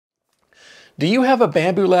Do you have a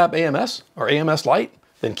Bambu Lab AMS or AMS Lite?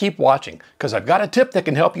 Then keep watching, because I've got a tip that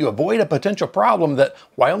can help you avoid a potential problem that,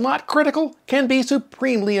 while not critical, can be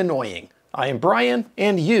supremely annoying. I am Brian,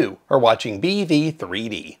 and you are watching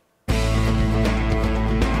BV3D.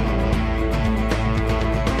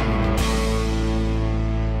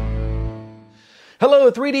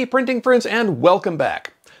 Hello 3D printing friends, and welcome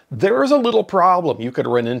back. There is a little problem you could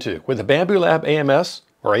run into with the Bambu Lab AMS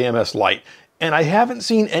or AMS Lite, and I haven't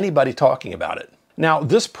seen anybody talking about it. Now,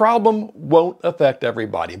 this problem won't affect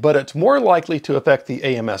everybody, but it's more likely to affect the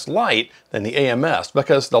AMS Lite than the AMS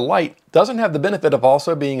because the Lite doesn't have the benefit of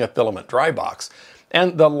also being a filament dry box,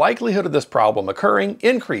 and the likelihood of this problem occurring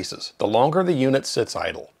increases the longer the unit sits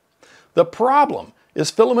idle. The problem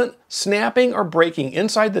is filament snapping or breaking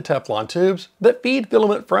inside the Teflon tubes that feed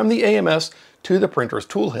filament from the AMS to the printer's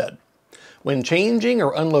tool head. When changing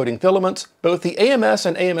or unloading filaments, both the AMS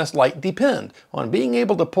and AMS Lite depend on being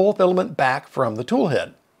able to pull filament back from the tool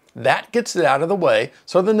head. That gets it out of the way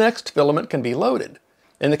so the next filament can be loaded.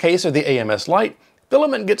 In the case of the AMS Lite,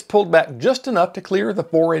 filament gets pulled back just enough to clear the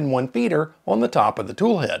 4-in-1 feeder on the top of the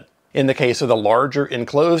tool head. In the case of the larger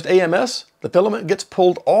enclosed AMS, the filament gets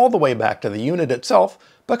pulled all the way back to the unit itself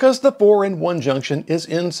because the 4-in-1 junction is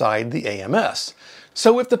inside the AMS.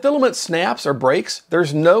 So if the filament snaps or breaks,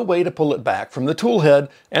 there's no way to pull it back from the tool head,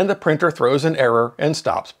 and the printer throws an error and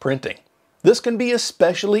stops printing. This can be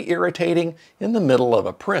especially irritating in the middle of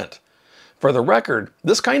a print. For the record,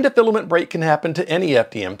 this kind of filament break can happen to any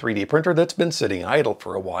FDM 3D printer that's been sitting idle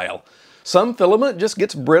for a while. Some filament just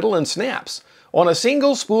gets brittle and snaps. On a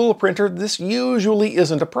single spool printer, this usually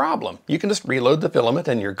isn't a problem. You can just reload the filament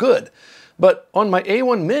and you're good. But on my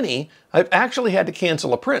A1 Mini, I've actually had to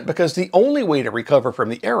cancel a print because the only way to recover from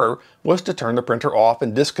the error was to turn the printer off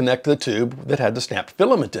and disconnect the tube that had the snapped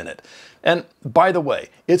filament in it. And by the way,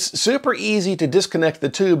 it's super easy to disconnect the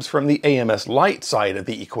tubes from the AMS Lite side of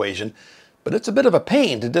the equation, but it's a bit of a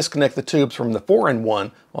pain to disconnect the tubes from the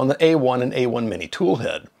 4-in-1 on the A1 and A1 Mini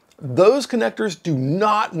toolhead. Those connectors do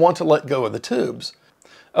not want to let go of the tubes.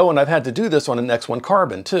 Oh, and I've had to do this on an X1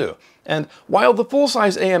 Carbon too. And while the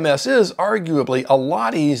full-size AMS is arguably a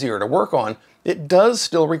lot easier to work on, it does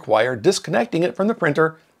still require disconnecting it from the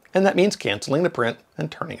printer, and that means canceling the print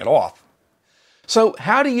and turning it off. So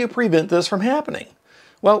how do you prevent this from happening?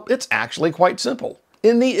 Well, it's actually quite simple.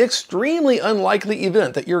 In the extremely unlikely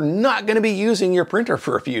event that you're not going to be using your printer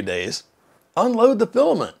for a few days, unload the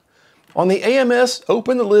filament. On the AMS,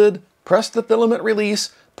 open the lid, press the filament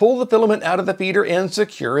release, pull the filament out of the feeder, and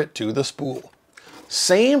secure it to the spool.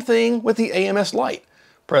 Same thing with the AMS Lite.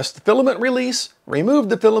 Press the filament release, remove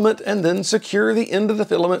the filament, and then secure the end of the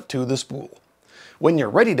filament to the spool. When you're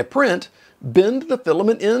ready to print, bend the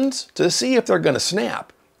filament ends to see if they're going to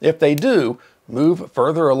snap. If they do, move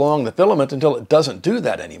further along the filament until it doesn't do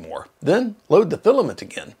that anymore. Then load the filament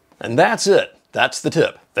again. And that's it. That's the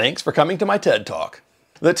tip. Thanks for coming to my TED Talk.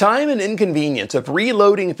 The time and inconvenience of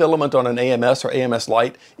reloading filament on an AMS or AMS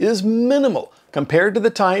Lite is minimal compared to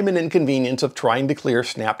the time and inconvenience of trying to clear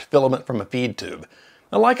snapped filament from a feed tube.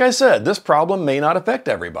 Now, like I said, this problem may not affect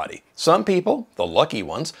everybody. Some people, the lucky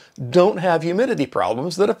ones, don't have humidity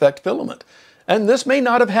problems that affect filament. And this may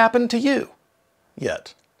not have happened to you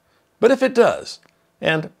yet. But if it does,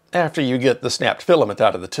 and after you get the snapped filament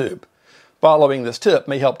out of the tube, following this tip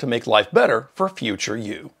may help to make life better for future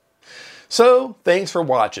you. So, thanks for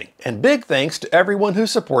watching, and big thanks to everyone who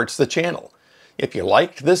supports the channel. If you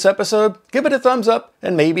liked this episode, give it a thumbs up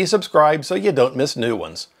and maybe subscribe so you don't miss new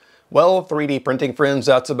ones. Well, 3D printing friends,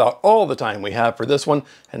 that's about all the time we have for this one,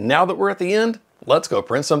 and now that we're at the end, let's go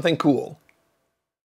print something cool.